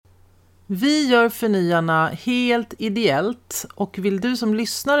Vi gör Förnyarna helt ideellt och vill du som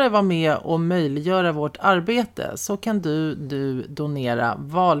lyssnare vara med och möjliggöra vårt arbete så kan du donera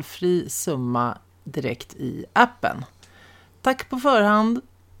valfri summa direkt i appen. Tack på förhand!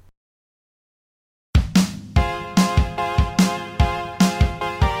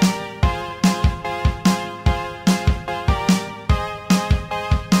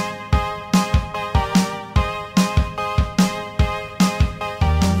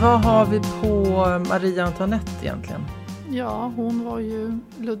 Vad har vi på Maria Antoinette egentligen? Ja, hon var ju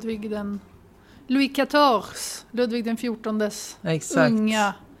Louis XIV, Ludvig den XIVs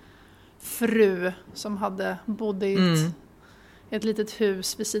unga fru som bodde i ett litet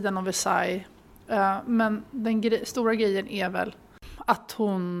hus vid sidan av Versailles. Men den stora grejen är väl att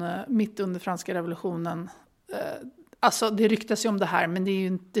hon mitt under franska revolutionen, alltså det ryktas ju om det här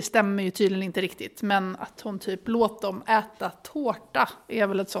men det stämmer ju tydligen inte riktigt. Men att hon typ låt dem äta tårta är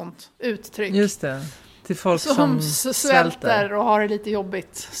väl ett sånt uttryck. Just det, till folk som svälter och har det lite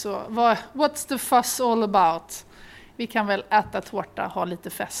jobbigt. Så what's the fuss all about? Vi kan väl äta tårta, ha lite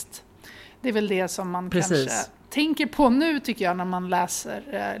fest. Det är väl det som man kanske tänker på nu tycker jag när man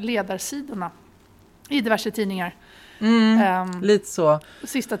läser ledarsidorna i diverse tidningar. Lite så.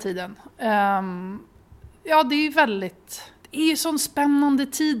 Sista tiden. Ja, det är ju sån spännande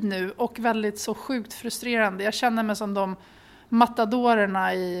tid nu och väldigt så sjukt frustrerande. Jag känner mig som de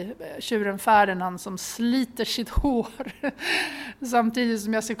matadorerna i Tjuren Ferdinand som sliter sitt hår samtidigt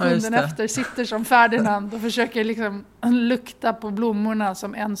som jag sekunden efter sitter som Ferdinand och försöker liksom lukta på blommorna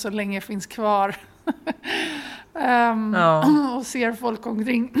som än så länge finns kvar. Och ser folk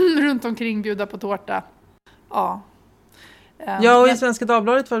runt omkring bjuda på tårta. Ja. Ja, och i Svenska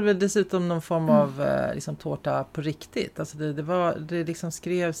Dagbladet var det väl dessutom någon form av liksom, tårta på riktigt. Alltså det liksom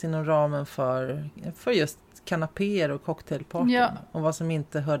skrevs inom ramen för just kanapéer och cocktailparty och vad som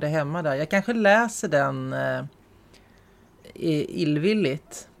inte hörde hemma där. Jag kanske läser den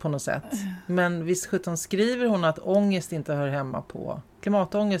illvilligt på något sätt. Men visst 17 skriver hon att ångest inte hör hemma på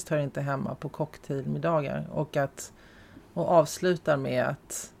klimatångest hör inte hemma på cocktailmiddagar och avslutar med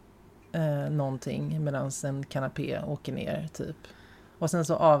att någonting medan en kanapé åker ner typ. Och sen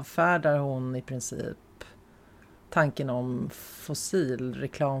så avfärdar hon i princip tanken om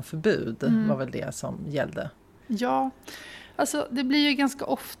fossilreklamförbud var väl det som gällde. Ja, alltså det blir ju ganska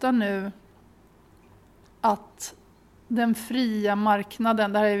ofta nu att den fria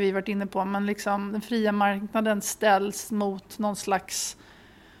marknaden, det här har vi varit inne på, men liksom den fria marknaden ställs mot någon slags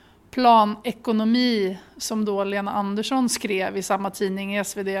planekonomi som då Lena Andersson skrev i samma tidning i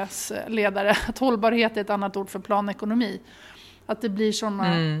SVDs ledare, att hållbarhet är ett annat ord för planekonomi. Att det blir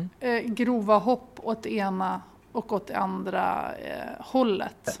sådana grova hopp åt det ena och åt det andra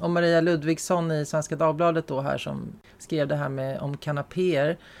hållet. Och Maria Ludvigsson i Svenska Dagbladet då här som skrev det här om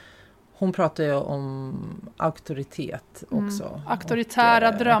kanapéer. Hon pratar ju om auktoritet också.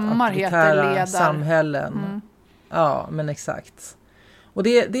 Auktoritära drömmar heter ledare. Samhällen. Ja, men exakt. Och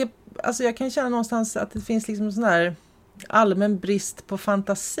det alltså jag kan känna någonstans att det finns liksom sån här allmän brist på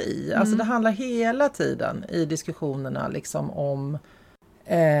fantasi. Alltså det handlar hela tiden i diskussionerna liksom om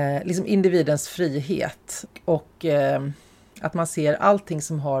liksom individens frihet och att man ser allting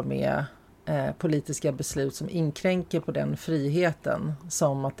som har med politiska beslut som inkränker på den friheten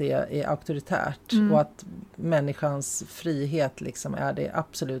som att det är auktoritärt och att människans frihet liksom är det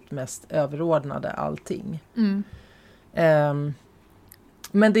absolut mest överordnade allting.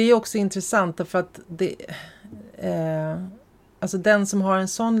 Men det är också intressant för att alltså den som har en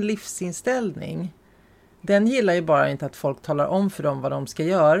sån livsinställning, den gillar ju bara inte att folk talar om för dem vad de ska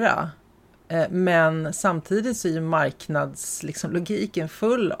göra. Men samtidigt så är ju marknadslogiken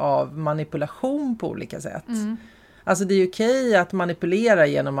full av manipulation på olika sätt. Alltså det är ju okej att manipulera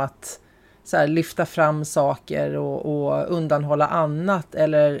genom att så här, lyfta fram saker och undanhålla annat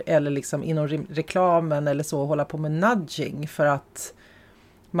eller liksom inom reklamen eller så hålla på med nudging för att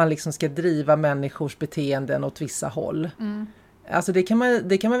man liksom ska driva människors beteenden åt vissa håll. Alltså det kan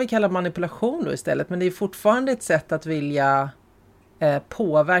man väl kalla manipulation då istället, men det är fortfarande ett sätt att vilja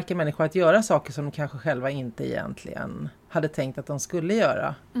påverka människor att göra saker som de kanske själva inte egentligen hade tänkt att de skulle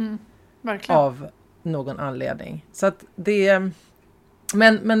göra. Verkligen. Av någon anledning. Så att det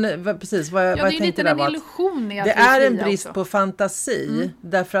men precis vad jag tänkte där var att det är en brist också på fantasi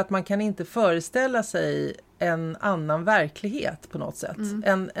därför att man kan inte föreställa sig en annan verklighet på något sätt.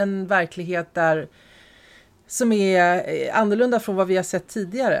 En verklighet där som är annorlunda från vad vi har sett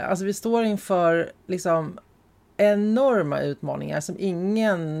tidigare. Alltså vi står inför liksom enorma utmaningar som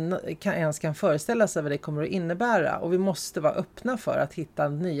ingen ens kan föreställa sig vad det kommer att innebära. Och vi måste vara öppna för att hitta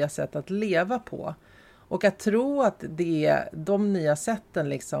nya sätt att leva på. Och att tro att de nya sätten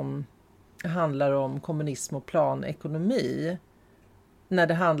liksom handlar om kommunism och planekonomi. När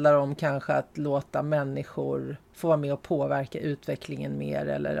det handlar om kanske att låta människor få vara med och påverka utvecklingen mer,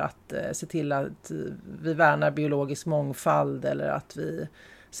 eller att se till att vi värnar biologisk mångfald, eller att vi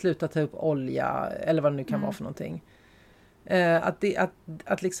slutar ta upp olja, eller vad det nu kan vara för någonting.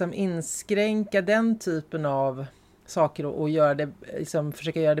 Att liksom inskränka den typen av saker och göra det, liksom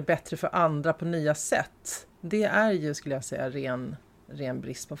försöka göra det bättre för andra på nya sätt. Det är ju, skulle jag säga, ren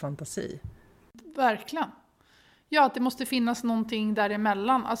brist på fantasi. Verkligen. Ja, att det måste finnas någonting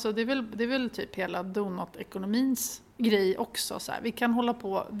däremellan. Alltså det är väl typ hela donut-ekonomins grej också. Så här. Vi kan hålla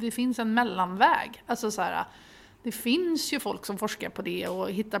på, det finns en mellanväg. Alltså så här, det finns ju folk som forskar på det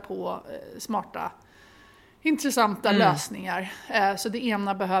och hittar på smarta, intressanta lösningar. Så det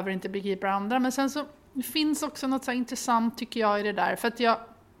ena behöver inte begripa det andra. Men sen så finns också något så här intressant, tycker jag, i det där. För att jag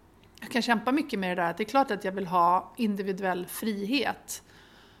kan kämpa mycket med det där. Att det är klart att jag vill ha individuell frihet.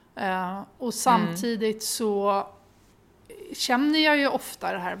 Och samtidigt så känner jag ju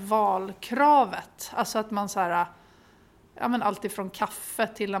ofta det här valkravet. Alltså att man så här, ja men allt ifrån kaffe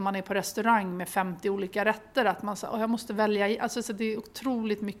till när man är på restaurang med 50 olika rätter, att man så jag måste välja, alltså så det är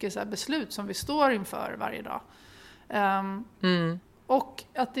otroligt mycket så här beslut som vi står inför varje dag. Och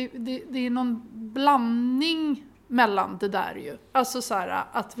att det är någon blandning mellan det där ju. Alltså så här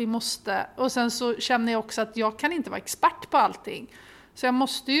att vi måste, och sen så känner jag också att jag kan inte vara expert på allting. Så jag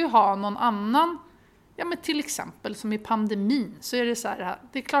måste ju ha någon annan, ja men till exempel som i pandemin, så är det så här,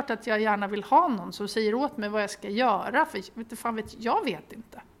 det är klart att jag gärna vill ha någon som säger åt mig vad jag ska göra, för jag vet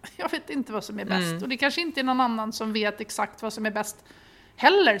inte. Jag vet inte vad som är bäst, och det kanske inte är någon annan som vet exakt vad som är bäst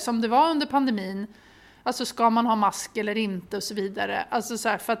heller, som det var under pandemin. Alltså ska man ha mask eller inte och så vidare. Alltså så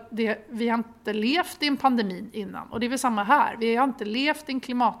här, för att vi har inte levt i en pandemi innan, och det är väl samma här. Vi har inte levt i en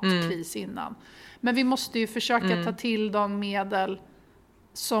klimatkris innan. Men vi måste ju försöka ta till de medel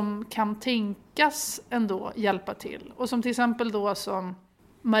som kan tänkas ändå hjälpa till. Och som till exempel då som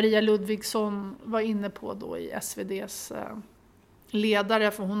Maria Ludvigsson var inne på då i SVDs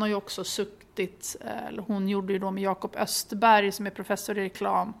ledare, för hon har ju också suttit, eller hon gjorde ju då med Jakob Österberg som är professor i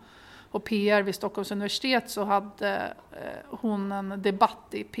reklam och PR vid Stockholms universitet, så hade hon en debatt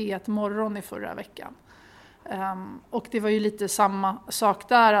i P1 morgon i förra veckan. Och det var ju lite samma sak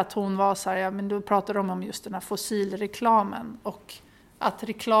där, att hon var så här, ja, men då pratade de om just den här fossilreklamen, och att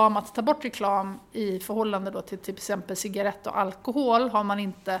ta bort reklam i förhållande då till exempel cigarett och alkohol har man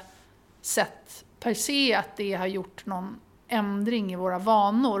inte sett per se att det har gjort någon ändring i våra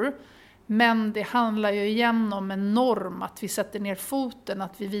vanor. Men det handlar ju igen om en norm, att vi sätter ner foten,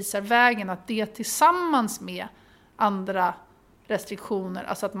 att vi visar vägen, att det tillsammans med andra restriktioner,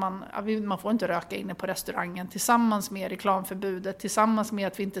 alltså att man får inte röka inne på restaurangen, tillsammans med reklamförbudet, tillsammans med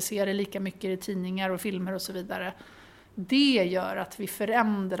att vi inte ser det lika mycket i tidningar och filmer och så vidare. Det gör att vi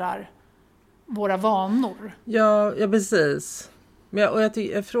förändrar våra vanor. Ja precis. Och jag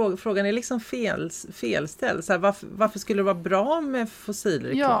tycker, frågan är liksom felställd. Så här, varför skulle det vara bra med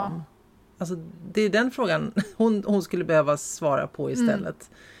fossilreklam? Ja. Alltså, det är den frågan hon skulle behöva svara på istället.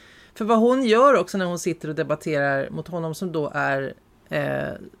 För vad hon gör också när hon sitter och debatterar mot honom, som då är,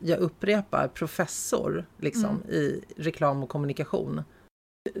 jag upprepar, professor liksom, i reklam och kommunikation.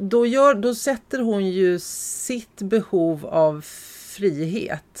 Då sätter hon ju sitt behov av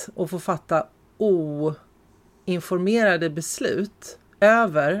frihet och få fatta oinformerade beslut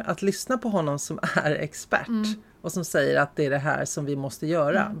över att lyssna på honom som är expert och som säger att det är det här som vi måste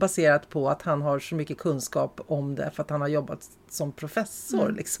göra, baserat på att han har så mycket kunskap om det för att han har jobbat som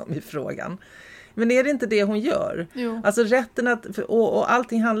professor liksom, i frågan. Men är det inte det hon gör? Jo. Alltså rätten att, och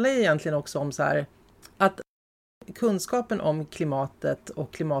allting handlar ju egentligen också om så här, att kunskapen om klimatet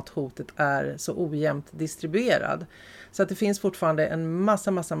och klimathotet är så ojämnt distribuerad. Så att det finns fortfarande en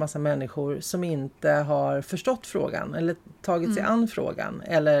massa människor som inte har förstått frågan eller tagit sig an frågan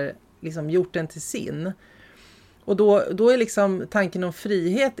eller liksom gjort den till sin. Och då är liksom tanken om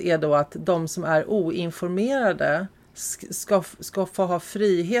frihet är då att de som är oinformerade ska få ha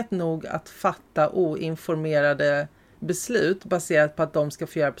frihet nog att fatta oinformerade beslut baserat på att de ska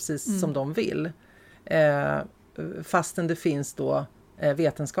få göra precis som de vill. Fastän det finns då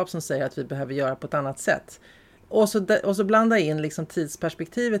vetenskap som säger att vi behöver göra på ett annat sätt. Och så blanda in liksom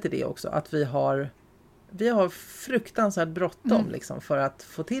tidsperspektivet i det också. Att vi har fruktansvärt bråttom liksom, för att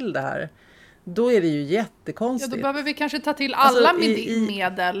få till det här. Då är det ju jättekonstigt. Ja, då behöver vi kanske ta till alla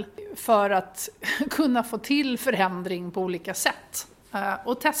medel för att kunna få till förändring på olika sätt.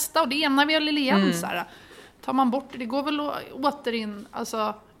 Och testa, och det ena vi har igen så här. Tar man bort det går väl att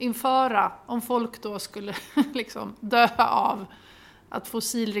införa, om folk då skulle liksom dö av att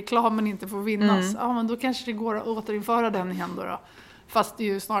fossilreklamen inte får vinnas. Ja, men då kanske det går att återinföra den igen då. Fast det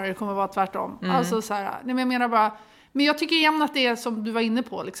ju snarare kommer vara tvärtom. Alltså så här, nej, men jag menar bara, men jag tycker igen att det är som du var inne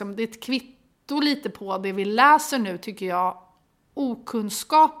på, liksom, det är ett kvitto lite på det vi läser nu, tycker jag.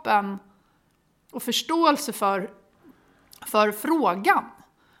 Okunskapen och förståelse för frågan.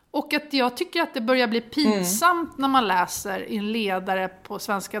 Och att jag tycker att det börjar bli pinsamt när man läser i en ledare på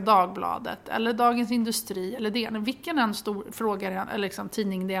Svenska Dagbladet eller Dagens Industri eller det, vilken en stor fråga eller liksom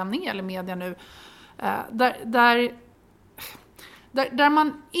tidning det än är eller media nu, där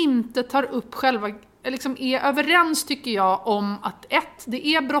man inte tar upp själva, liksom är överens, tycker jag, om att 1, det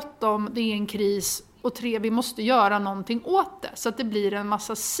är bråttom, det är en kris, och 3, vi måste göra någonting åt det. Så att det blir en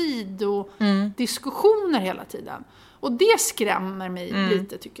massa sidodiskussioner hela tiden. Och det skrämmer mig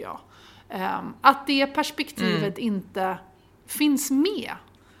lite, tycker jag. Att det perspektivet inte finns med.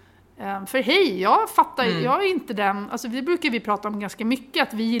 För hej, jag fattar, jag är inte den, alltså vi brukar prata om ganska mycket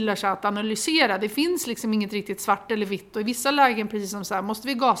att vi gillar så att analysera. Det finns liksom inget riktigt svart eller vitt, och i vissa lägen, precis som så här, måste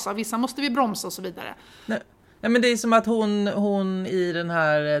vi gasa, vissa måste vi bromsa och så vidare. Nej, men det är som att hon i den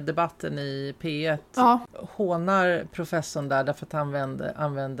här debatten i P1 hånar professorn därför att han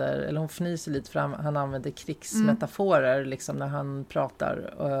använder, eller hon fnyser lite för han använder krigsmetaforer liksom när han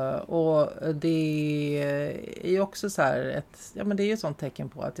pratar. Och det är ju också så här men det är ju ett sånt tecken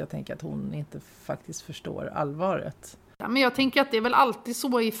på att jag tänker att hon inte faktiskt förstår allvaret. Ja, men jag tänker att det är väl alltid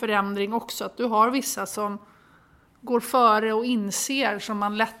så i förändring också, att du har vissa som går före och inser, som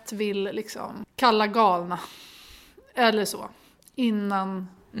man lätt vill liksom kalla galna. Eller så. Innan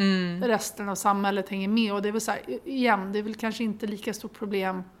resten av samhället hänger med. Och det är väl så här, igen, det är väl kanske inte lika stort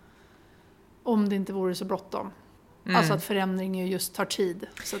problem om det inte vore så bråttom. Alltså att förändringen just tar tid,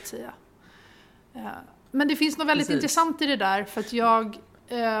 så att säga. Men det finns något väldigt intressant i det där. För att jag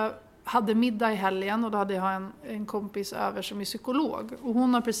hade middag i helgen, och då hade jag en kompis över som är psykolog. Och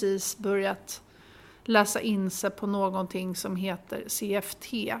hon har precis börjat läsa in sig på någonting som heter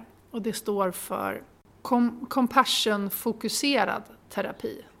CFT. Och det står för compassion-fokuserad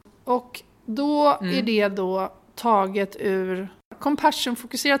terapi. Och då är det då taget ur...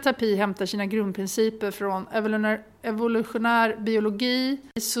 Compassion-fokuserad terapi hämtar sina grundprinciper från evolutionär biologi,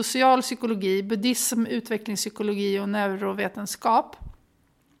 social psykologi, buddhism, utvecklingspsykologi och neurovetenskap.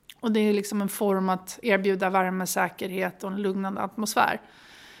 Och det är liksom en form att erbjuda värme, säkerhet och en lugnande atmosfär.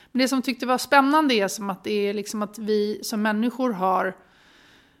 Men det som tyckte var spännande är som att det är liksom att vi som människor har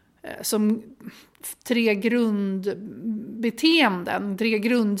som 3 grundbeteenden, 3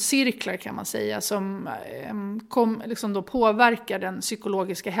 grundcirklar kan man säga, som liksom då påverkar den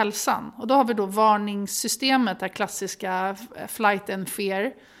psykologiska hälsan. Och då har vi då varningssystemet, det klassiska flight and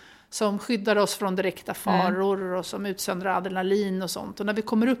fear, som skyddar oss från direkta faror och som utsöndrar adrenalin och sånt. Och när vi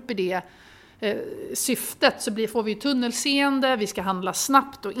kommer upp i det syftet så får vi tunnelseende, vi ska handla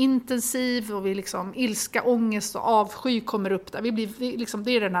snabbt och intensivt, och vi liksom ilska, ångest och avsky kommer upp där.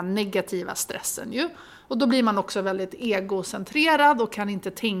 Det är den här negativa stressen ju. Och då blir man också väldigt egocentrerad och kan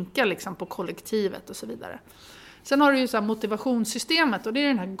inte tänka liksom på kollektivet och så vidare. Sen har du ju så här motivationssystemet, och det är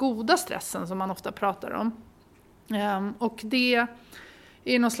den här goda stressen som man ofta pratar om. Och det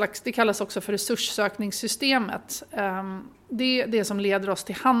är någon slags, det kallas också för resurssökningssystemet. Det är det som leder oss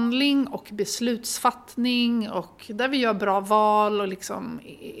till handling och beslutsfattning, och där vi gör bra val, och liksom,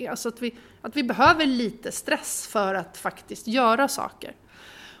 alltså att vi behöver lite stress för att faktiskt göra saker.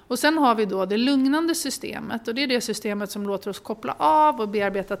 Och sen har vi då det lugnande systemet, och det är det systemet som låter oss koppla av och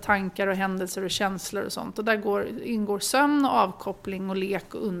bearbeta tankar och händelser och känslor och sånt. Och där ingår sömn och avkoppling och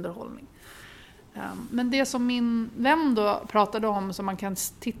lek och underhållning. Men det som min vän då pratade om, som man kan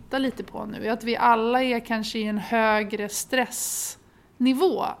titta lite på nu, är att vi alla är kanske i en högre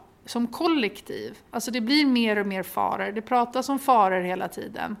stressnivå som kollektiv. Alltså det blir mer och mer faror. Det pratas om faror hela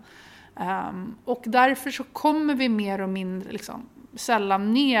tiden. Och därför så kommer vi mer och mindre liksom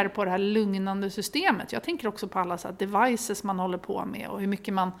sällan ner på det här lugnande systemet. Jag tänker också på alla så här devices man håller på med och hur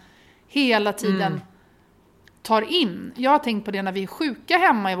mycket man hela tiden tar in. Jag har tänkt på det när vi är sjuka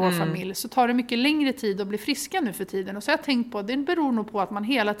hemma i vår familj, så tar det mycket längre tid att bli friska nu för tiden. Och så har jag tänkt på att det beror nog på att man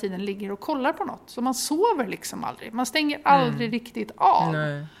hela tiden ligger och kollar på något. Så man sover liksom aldrig. Man stänger aldrig riktigt av.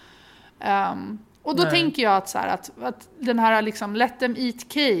 Och då tänker jag att, så här, att den här liksom Let them eat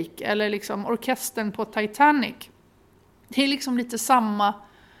cake, eller liksom orkestern på Titanic, det är liksom lite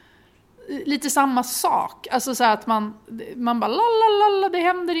samma sak. Alltså så här att man bara lalala, det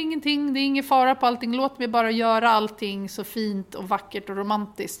händer ingenting, det är ingen fara på allting, låt mig bara göra allting så fint och vackert och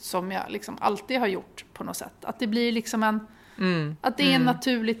romantiskt som jag liksom alltid har gjort på något sätt. Att det blir liksom att det är en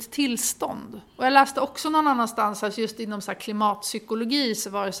naturligt tillstånd. Och jag läste också någon annanstans att just inom så här klimatpsykologi så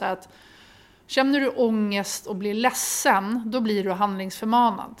var det så här att känner du ångest och blir ledsen, då blir du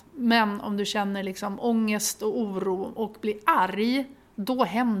handlingsförmanad. Men om du känner liksom ångest och oro och blir arg då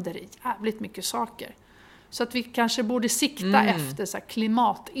händer det jävligt mycket saker. Så att vi kanske borde sikta efter så här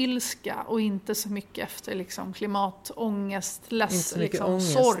klimatilska och inte så mycket efter liksom klimatångest,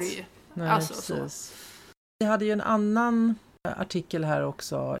 sorg. Nej, alltså precis. Så. Vi hade ju en annan artikel här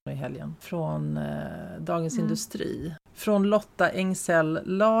också i helgen från Dagens Industri. Från Lotta Engsell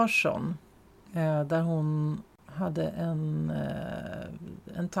Larsson, där hon hade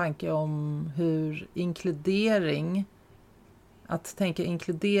en tanke om hur att tänka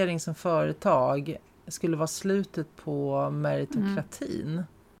inkludering som företag skulle vara slutet på meritokratin.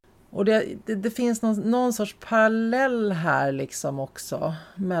 Och det finns någon sorts parallell här liksom också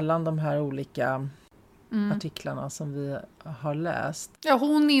mellan de här olika artiklarna som vi har läst. Ja,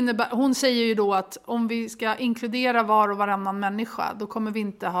 hon säger ju då att om vi ska inkludera var och varannan människa, då kommer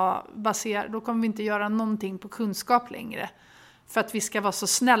vi inte göra någonting på kunskap längre. För att vi ska vara så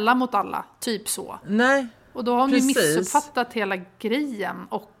snälla mot alla, typ så. Nej, och då har hon ju missuppfattat hela grejen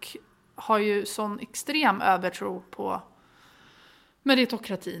och har ju sån extrem övertro på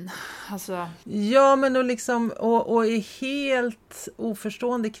meritokratin. Alltså. Ja, men och är helt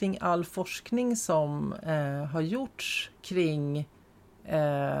oförstående kring all forskning som har gjorts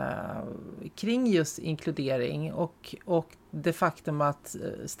kring just inkludering och det faktum att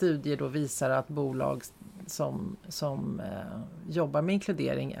studier då visar att bolag som jobbar med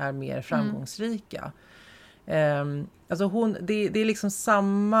inkludering är mer framgångsrika. Alltså det är liksom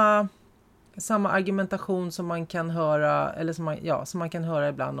samma argumentation som man kan höra eller som man kan höra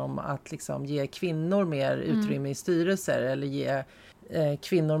ibland om att liksom ge kvinnor mer utrymme i styrelser eller ge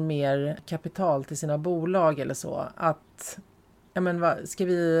kvinnor mer kapital till sina bolag eller så. Att ska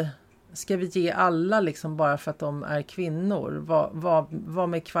vi ge alla liksom bara för att de är kvinnor? Vad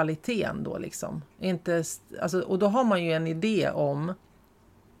med kvaliteten då liksom? Och då har man ju en idé om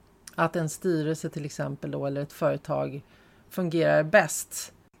att en styrelse till exempel då, eller ett företag fungerar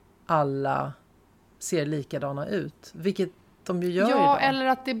bäst. Alla ser likadana ut. Vilket de ju gör idag. Ja, eller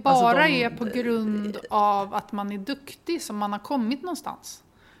att det bara är på grund av att man är duktig som man har kommit någonstans.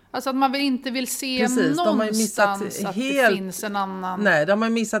 Alltså att man inte vill se någonstans att det finns en annan. Nej, de har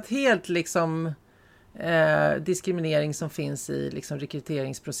missat helt liksom diskriminering som finns i liksom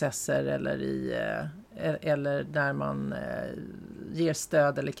rekryteringsprocesser eller när man ger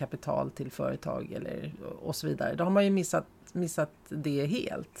stöd eller kapital till företag och så vidare. Då har man ju missat det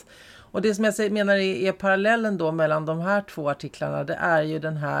helt. Och det som jag menar är parallellen då mellan de här två artiklarna, det är ju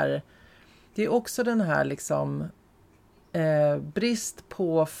det är också den här liksom brist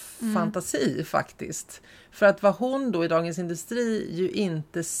på fantasi faktiskt. För att vad hon då i Dagens Industri ju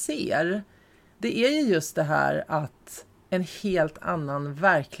inte ser, det är ju just det här att en helt annan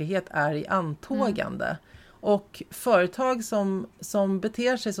verklighet är i antågande. Och företag som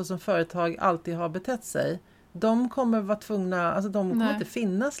beter sig så som företag alltid har betett sig, de kommer vara tvungna, alltså de kommer inte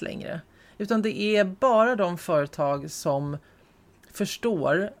finnas längre. Utan det är bara de företag som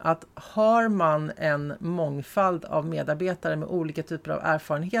förstår att har man en mångfald av medarbetare med olika typer av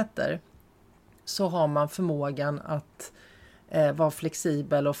erfarenheter, så har man förmågan att vara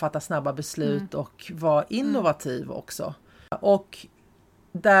flexibel och fatta snabba beslut och vara innovativ också. Och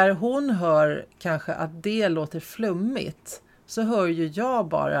där hon hör kanske att det låter flummigt, så hör ju jag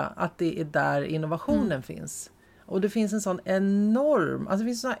bara att det är där innovationen finns. Och det finns det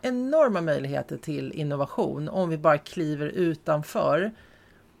finns såna enorma möjligheter till innovation om vi bara kliver utanför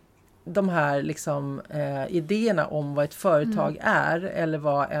de här liksom, idéerna om vad ett företag är eller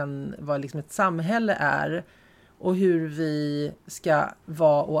vad liksom ett samhälle är och hur vi ska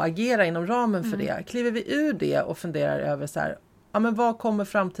vara och agera inom ramen för det. Kliver vi ur det och funderar över så här, men vad kommer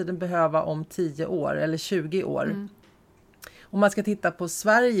framtiden behöva om 10 år eller 20 år? Om man ska titta på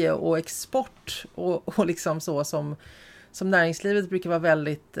Sverige och export och liksom så som näringslivet brukar vara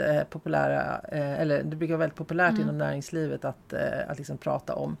väldigt populära, eller det brukar vara väldigt populärt inom näringslivet att liksom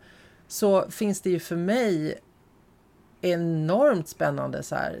prata om, så finns det ju för mig enormt spännande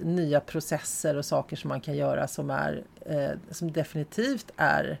så här, nya processer och saker som man kan göra som definitivt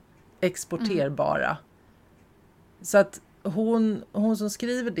är exporterbara. Så att hon som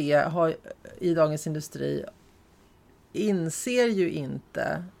skriver det i Dagens Industri inser ju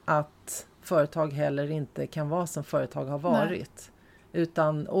inte att företag heller inte kan vara som företag har varit.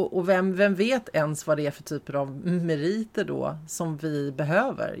 Utan, och vem vet ens vad det är för typer av meriter då som vi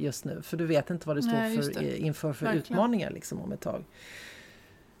behöver just nu. För du vet inte vad det står inför utmaningar liksom om ett tag.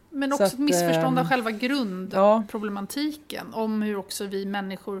 Men också ett missförstånd av själva grundproblematiken. Om hur också vi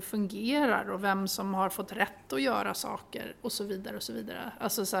människor fungerar och vem som har fått rätt att göra saker och så vidare och så vidare.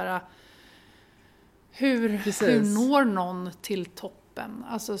 Alltså så här, hur når någon till toppen toppen.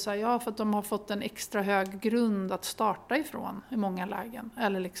 Alltså så här, ja, för att de har fått en extra hög grund att starta ifrån i många lägen.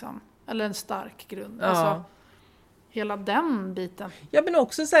 Eller en stark grund. Ja. Alltså, hela den biten. Ja, men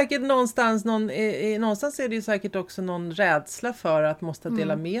också säkert någonstans är det ju säkert också någon rädsla för att måste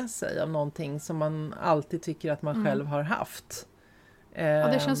dela med sig av någonting som man alltid tycker att man själv har haft. Ja,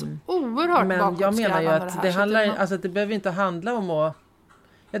 det känns oerhört men jag menar ju att det behöver inte handla om att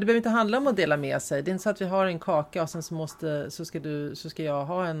det behöver inte handla om att dela med sig. Det är inte så att vi har en kaka och sen så ska jag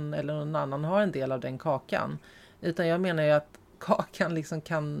ha en eller någon annan ha en del av den kakan. Utan jag menar ju att kakan liksom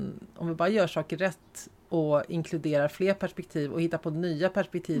kan, om vi bara gör saker rätt och inkluderar fler perspektiv och hittar på nya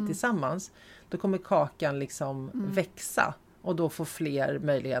perspektiv tillsammans, då kommer kakan liksom växa och då får fler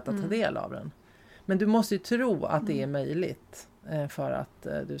möjlighet att ta del av den. Men du måste ju tro att det är möjligt för att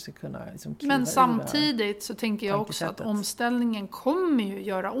du ska kunna liksom kliva. Men samtidigt så tänker jag också att omställningen kommer ju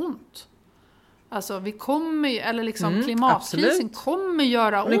göra ont. Alltså vi kommer ju, eller liksom klimatkrisen kommer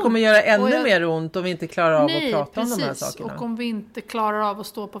göra ont. Och det kommer göra ännu mer ont om vi inte klarar av att prata om de här sakerna. Och om vi inte klarar av att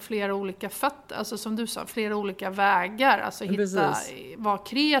stå på flera olika fötter, alltså som du sa, flera olika vägar, alltså vara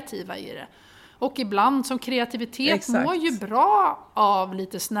kreativa i det. Och ibland som kreativitet mår ju bra av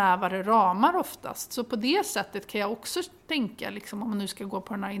lite snävare ramar oftast. Så på det sättet kan jag också tänka, liksom, om man nu ska gå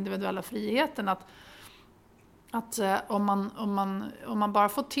på den här individuella friheten, att om man bara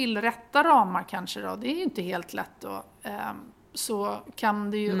får till rätta ramar kanske då, det är ju inte helt lätt då, så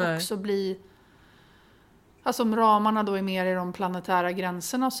kan det ju också bli, alltså om ramarna då är mer i de planetära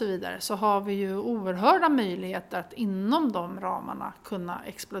gränserna och så vidare, så har vi ju oerhörda möjligheter att inom de ramarna kunna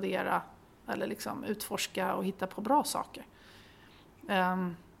explodera eller liksom utforska och hitta på bra saker.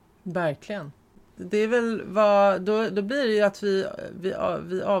 Verkligen. Det är väl då blir det ju att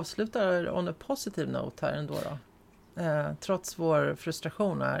vi avslutar on a positive note här ändå då. Trots vår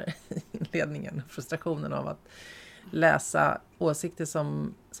frustration här i inledningen, frustrationen av att läsa åsikter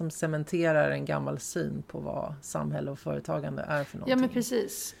som cementerar en gammal syn på vad samhälle och företagande är för någonting. Ja, men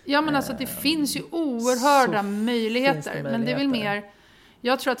precis. Ja, men alltså det finns ju oerhörda möjligheter, men det är väl mer,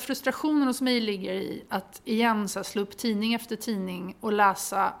 jag tror att frustrationen hos mig ligger i att igen så slå upp tidning efter tidning och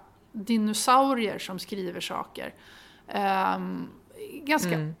läsa dinosaurier som skriver saker.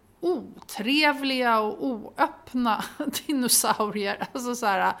 Ganska otrevliga och oöppna dinosaurier. Alltså så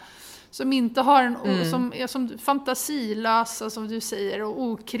här, som inte har som är som fantasilösa, som du säger, och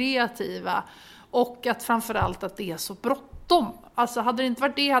okreativa. Och att framförallt att det är så bråttom. Alltså hade det inte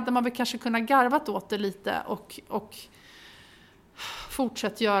varit det hade man väl kanske kunnat garvat åt det lite och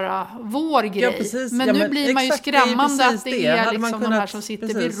fortsätt göra vår grej. Ja, precis. Men nu blir man ju skrämmande att det är liksom de här som sitter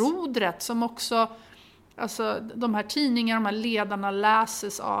vid rodret som också, alltså de här tidningarna, de här ledarna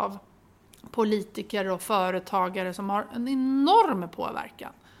läses av politiker och företagare som har en enorm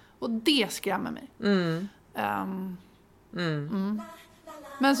påverkan. Och det skrämmer mig.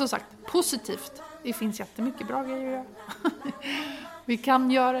 Men som sagt, positivt. Det finns jättemycket bra grejer att göra. Vi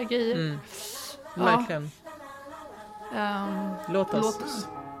kan göra grejer. Verkligen. Låt oss.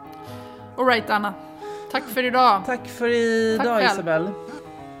 All right, Anna. Tack för idag. Tack för idag, Isabel.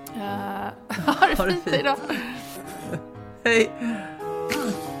 Ha det fint idag. Hej.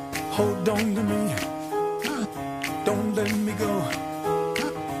 Hold on to me. Don't let me go.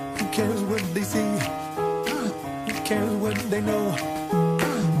 Who cares what they see? Who cares what they know?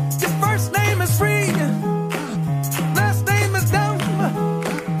 Your first name is free. Last name is dumb.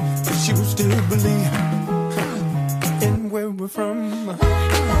 But you still believe in where we're from.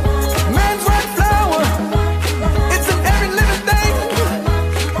 Man's right.